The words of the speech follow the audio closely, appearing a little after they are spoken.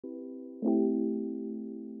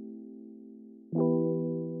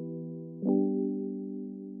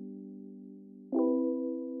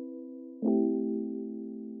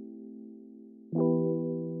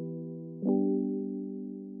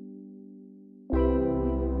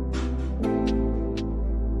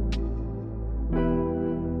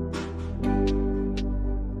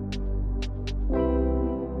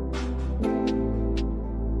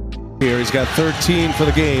He's got 13 for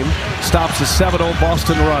the game. Stops a 7-0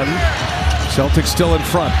 Boston run. Celtics still in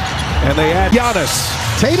front. And they add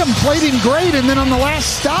Giannis. Tatum played him great, and then on the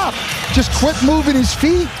last stop, just quit moving his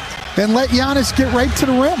feet and let Giannis get right to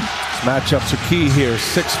the rim. Matchups are key here.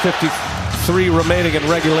 6:53 remaining in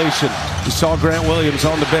regulation. You saw Grant Williams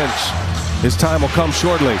on the bench. His time will come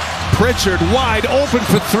shortly. Pritchard wide open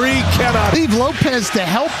for three. Cannot leave Lopez to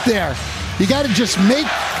help there. You got to just make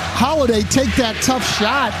Holiday take that tough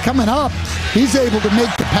shot coming up. He's able to make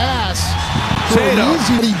the pass.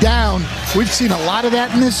 Easily down. We've seen a lot of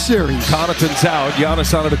that in this series. Connaughton's out. Giannis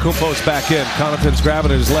Antetokounmpo is back in. Connaughton's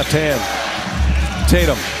grabbing at his left hand.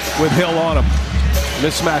 Tatum with Hill on him.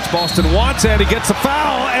 Mismatch. Boston wants it. He gets a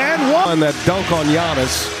foul and one. That dunk on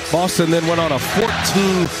Giannis. Boston then went on a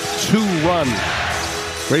 14-2 run.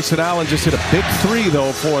 Grayson Allen just hit a big three,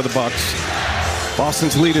 though, for the Bucks.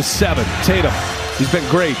 Boston's lead is 7. Tatum, he's been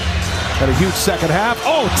great. Had a huge second half.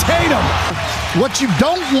 Oh, Tatum! What you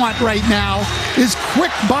don't want right now is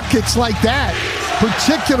quick buckets like that,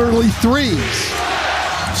 particularly threes.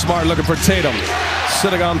 Smart looking for Tatum,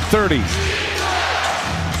 sitting on 30.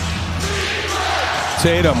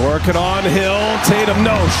 Tatum working on Hill. Tatum,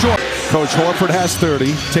 no, short. Coach Horford has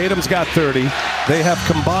 30. Tatum's got 30. They have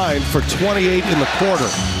combined for 28 in the quarter.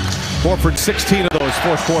 Horford, 16 of those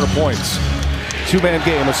fourth quarter points. Two-man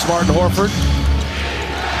game of Smart and Horford.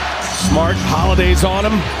 Smart, Holiday's on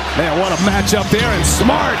him. Man, what a matchup there, and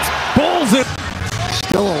Smart pulls it.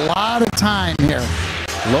 Still a lot of time here.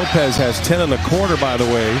 Lopez has 10 in the quarter, by the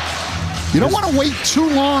way. You don't want to wait too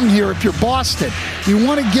long here if you're Boston. You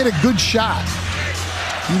want to get a good shot.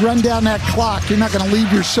 You run down that clock, you're not going to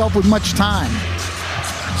leave yourself with much time.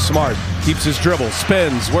 Smart keeps his dribble,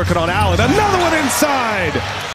 spins, working on Allen. Another one inside.